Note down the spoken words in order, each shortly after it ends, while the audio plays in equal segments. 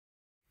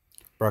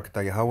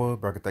Brakatah Yahawah,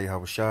 Brakatah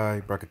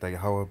Yahawashi, Brakatah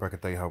Yahawah,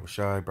 Brakatah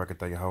Yahawashi,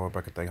 Brakatah Yahawah,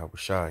 Brakatah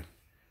Yahawashi.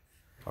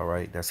 All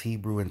right, that's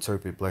Hebrew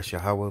interpret. Bless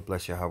Yahawah,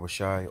 bless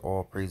Yahawashi.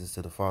 All praises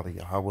to the Father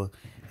Yahawah.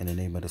 In the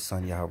name of the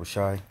Son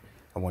Yahawashi.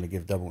 I want to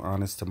give double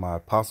honors to my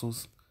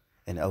apostles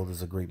and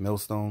elders of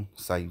GreatMillStone.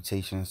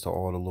 Salutations to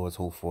all the Lord's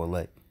hopeful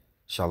elect.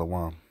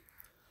 Shalom.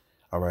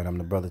 All right, I'm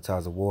the brother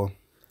Yahawah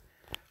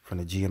from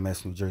the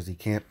GMS New Jersey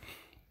camp.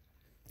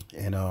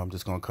 And I'm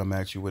just going to come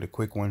at you with a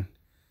quick one.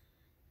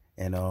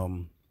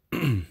 And,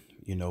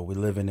 you know, we're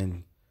living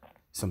in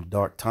some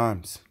dark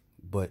times,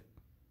 but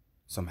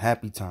some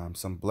happy times,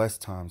 some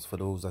blessed times for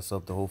those that's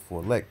of the hopeful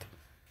elect,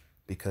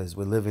 because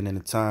we're living in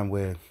a time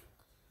where,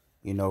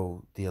 you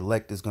know, the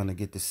elect is going to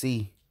get to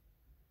see,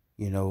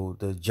 you know,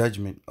 the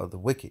judgment of the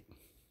wicked,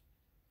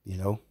 you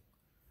know.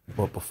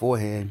 But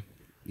beforehand,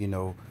 you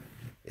know,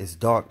 it's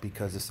dark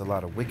because it's a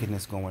lot of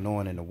wickedness going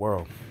on in the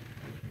world.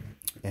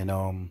 And,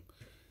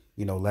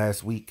 you know,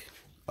 last week,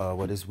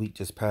 this week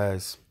just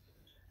passed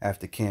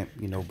after camp,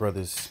 you know,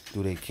 brothers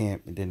do their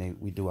camp and then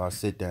we do our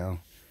sit down.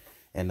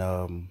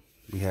 And,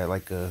 we had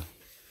like a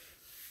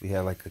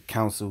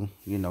council,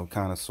 you know,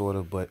 kind of, sort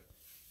of, but,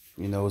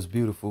 you know, it's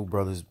beautiful,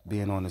 brothers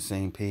being on the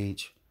same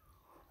page.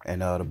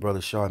 And the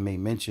brother Shaw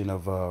made mention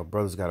of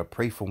brothers got to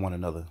pray for one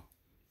another,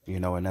 you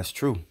know, and that's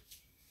true.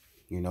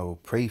 You know,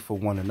 pray for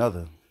one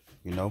another,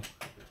 you know,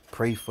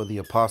 pray for the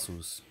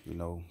apostles, you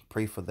know,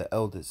 pray for the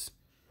elders,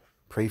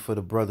 pray for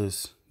the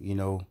brothers, you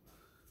know,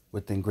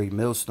 within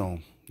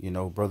GreatMillStone, you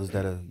know, brothers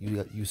that are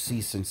you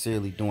see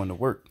sincerely doing the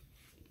work.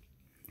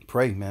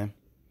 Pray, man.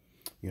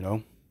 You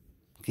know,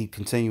 keep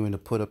continuing to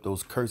put up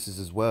those curses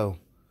as well,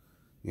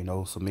 you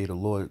know, so may the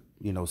Lord,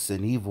 you know,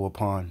 send evil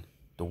upon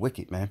the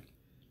wicked, man.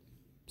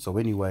 So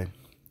anyway,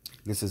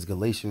 this is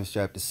Galatians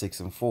chapter 6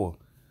 and 4.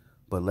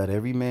 But let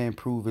every man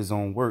prove his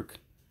own work,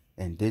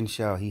 and then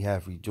shall he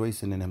have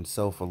rejoicing in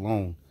himself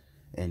alone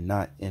and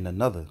not in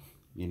another,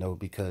 you know,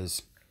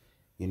 because,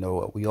 you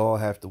know, we all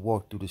have to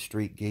walk through the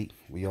straight gate.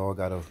 We all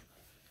got to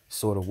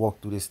sort of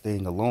walk through this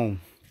thing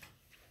alone.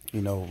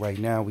 You know, right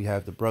now we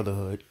have the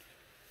brotherhood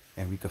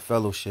and we could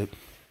fellowship,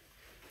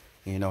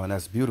 you know, and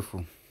that's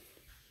beautiful.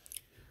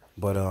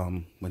 But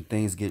when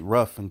things get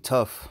rough and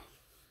tough,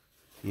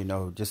 you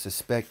know, just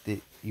expect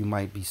that you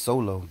might be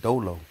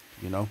dolo,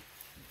 you know,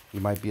 you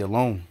might be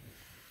alone.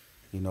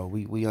 You know,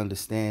 we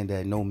understand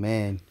that no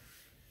man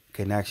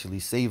can actually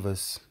save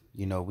us.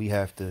 You know, we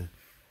have to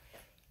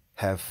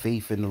have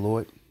faith in the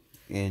Lord,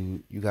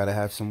 and you got to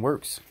have some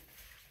works.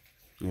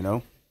 You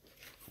know,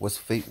 what's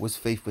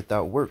faith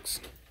without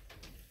works?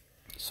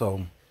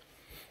 So,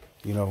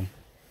 you know,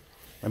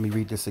 let me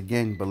read this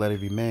again. But let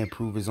every man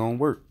prove his own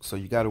work. So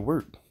you got to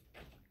work.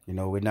 You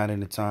know, we're not in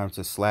the time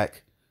to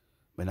slack.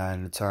 We're not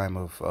in the time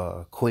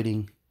of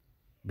quitting,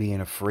 being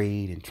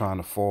afraid and trying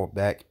to fall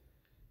back.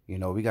 You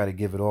know, we got to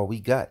give it all we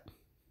got.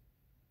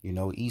 You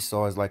know,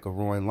 Esau is like a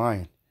roaring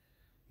lion.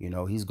 You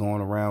know, he's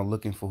going around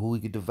looking for who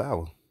he could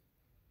devour.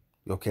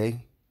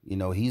 Okay? You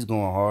know, he's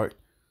going hard.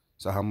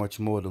 So how much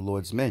more the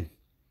Lord's men?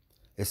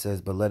 It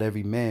says, but let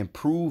every man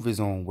prove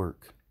his own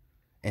work,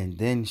 and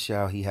then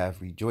shall he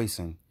have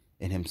rejoicing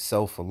in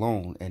himself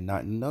alone and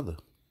not in another.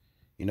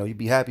 You know, you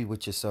be happy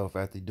with yourself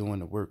after doing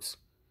the works.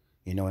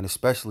 You know, and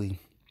especially,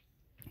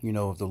 you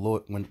know, if the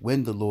Lord,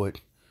 when the Lord,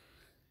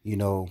 you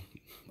know,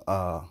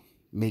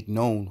 make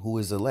known who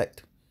is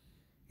elect,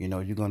 you know,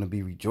 you're going to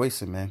be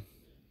rejoicing, man,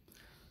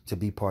 to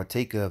be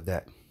partaker of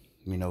that,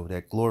 you know,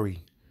 that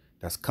glory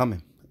that's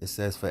coming. It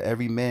says, for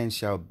every man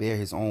shall bear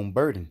his own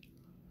burden.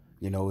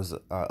 You know, it's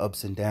our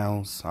ups and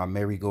downs, our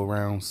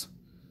merry-go-rounds.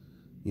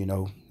 You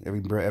know,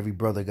 every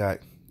brother got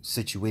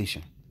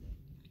situation.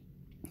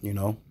 You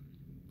know,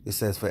 it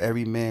says, for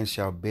every man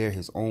shall bear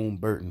his own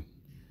burden.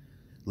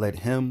 Let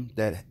him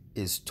that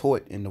is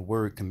taught in the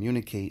word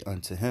communicate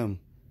unto him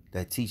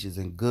that teaches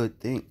in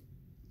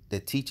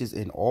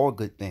all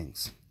good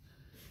things.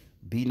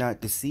 Be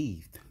not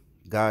deceived.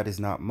 God is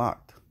not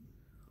mocked.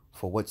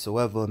 For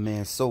whatsoever a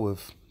man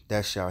soweth,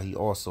 that shall he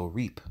also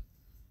reap.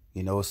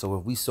 You know, so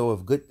if we sow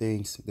of good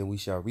things, then we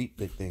shall reap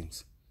good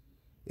things.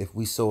 If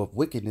we sow of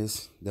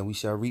wickedness, then we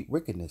shall reap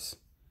wickedness.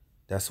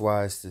 That's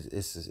why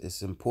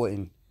it's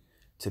important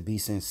to be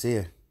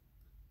sincere.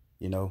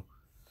 You know,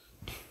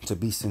 to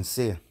be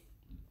sincere.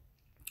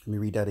 Let me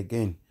read that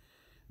again.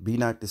 Be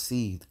not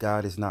deceived.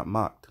 God is not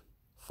mocked.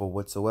 For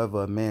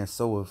whatsoever a man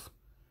soweth,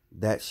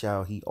 that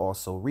shall he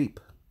also reap.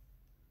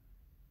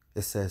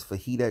 It says, for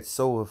he that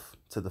soweth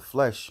to the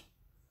flesh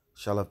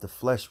shall of the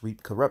flesh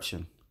reap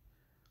corruption.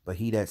 But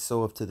he that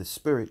soweth to the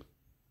Spirit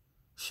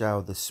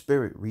shall the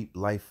Spirit reap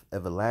life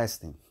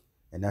everlasting.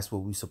 And that's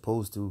what we're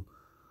supposed to,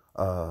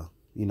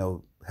 you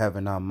know, have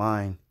in our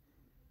mind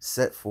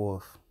set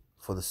forth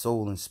for the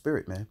soul and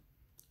spirit, man.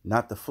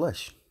 Not the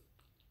flesh.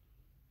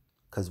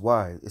 Because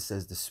why? It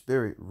says the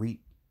Spirit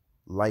reap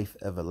life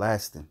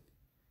everlasting.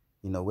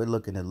 You know, we're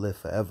looking to live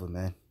forever,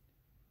 man.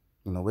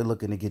 You know, we're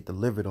looking to get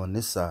delivered on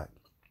this side.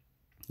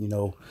 You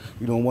know,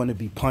 you don't want to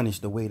be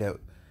punished the way that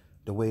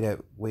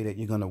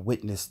you're going to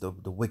witness the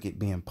wicked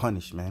being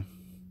punished, man.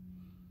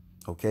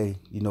 Okay?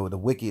 You know, the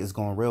wicked is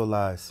going to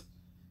realize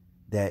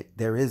that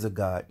there is a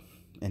God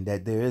and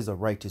that there is a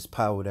righteous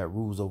power that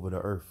rules over the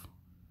earth.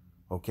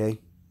 Okay?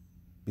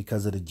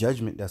 Because of the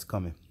judgment that's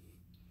coming.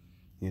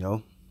 You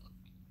know?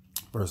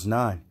 Verse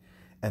 9.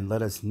 And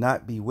let us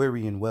not be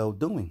weary in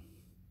well-doing,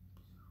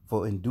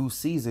 for in due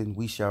season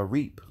we shall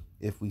reap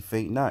if we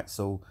faint not.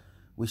 So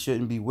we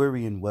shouldn't be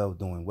weary in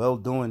well-doing.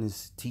 Well-doing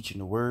is teaching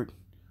the word.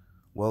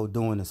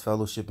 Well-doing is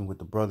fellowshipping with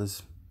the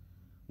brothers.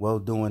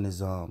 Well-doing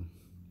is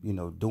you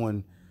know,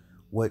 doing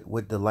what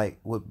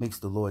makes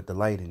the Lord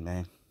delight in,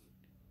 man.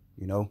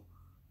 You know,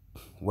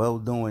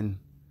 well-doing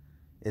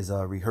is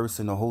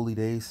rehearsing the holy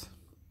days.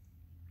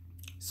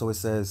 So it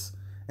says,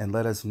 and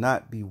let us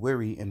not be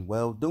weary in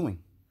well-doing,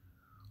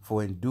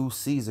 for in due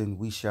season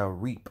we shall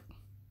reap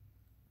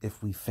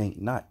if we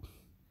faint not.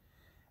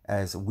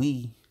 As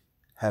we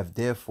have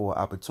therefore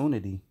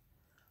opportunity,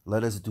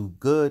 let us do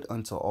good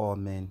unto all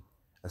men,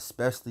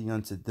 especially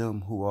unto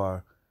them who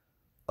are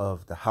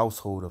of the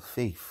household of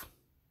faith.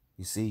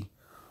 You see,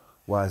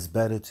 why it's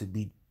better to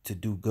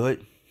do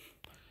good,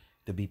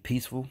 to be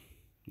peaceful,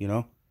 you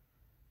know.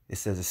 It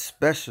says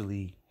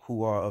especially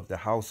who are of the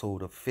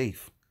household of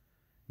faith,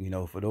 you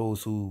know, for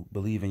those who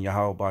believe in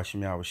Yahawah,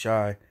 BaHaSham,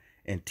 Yahawashi,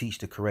 and teach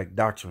the correct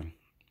doctrine,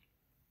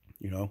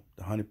 you know,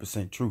 the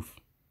 100% truth.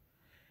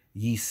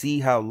 Ye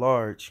see how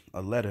large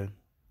a letter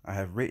I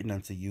have written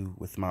unto you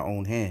with my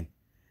own hand.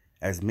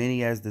 As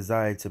many as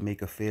desire to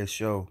make a fair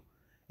show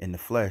in the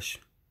flesh,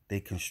 they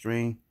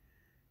constrain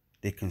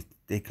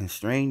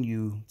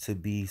you to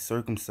be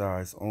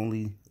circumcised,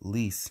 only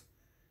lest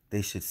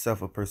they should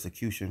suffer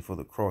persecution for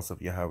the cross of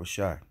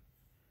Yahawashi.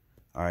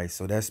 All right,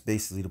 so that's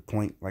basically the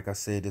point. Like I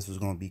said, this was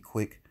going to be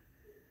quick.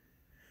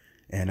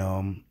 And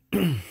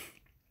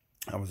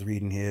I was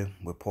reading here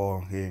with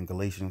Paul here in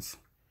Galatians,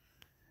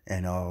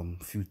 and a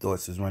few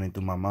thoughts is running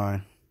through my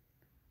mind,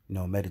 you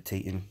know,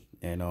 meditating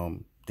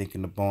and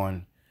thinking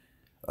upon,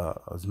 I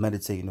was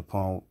meditating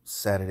upon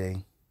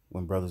Saturday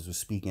when brothers were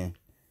speaking,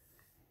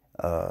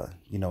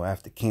 you know,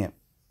 after camp.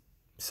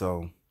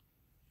 So,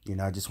 you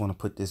know, I just want to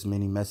put this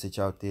mini message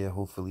out there.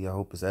 Hopefully, I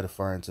hope it's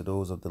edifying to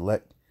those of the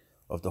elect,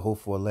 of the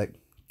hopeful elect.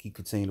 Keep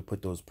continuing to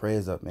put those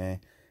prayers up, man,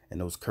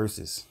 and those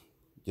curses.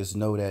 Just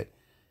know that,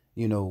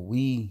 you know,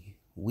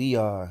 we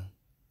are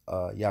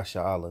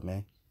Yasha,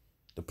 man,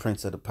 the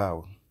Prince of the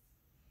Power.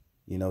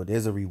 You know,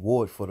 there's a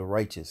reward for the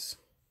righteous.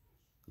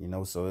 You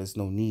know, so there's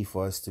no need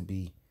for us to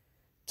be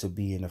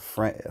in a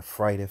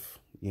fright,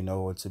 you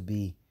know, or to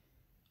be,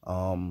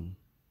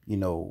 you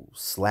know,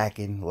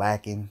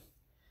 lacking.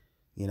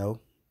 You know,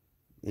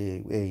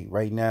 hey,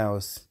 right now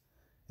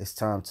it's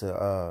time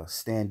to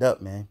stand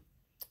up, man,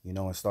 you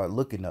know, and start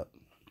looking up.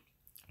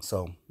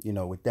 So, you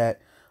know, with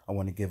that, I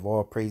want to give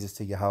all praises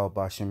to Yahawah,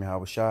 BaHaSham,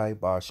 Yahawashi,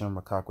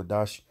 BaHaSham,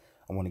 Qadash.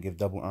 I want to give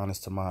double honors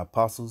to my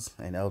apostles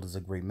and elders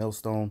of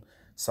GreatMillStone.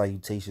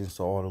 Salutations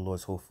to all the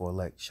Lord's hopeful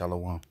elect.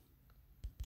 Shalom.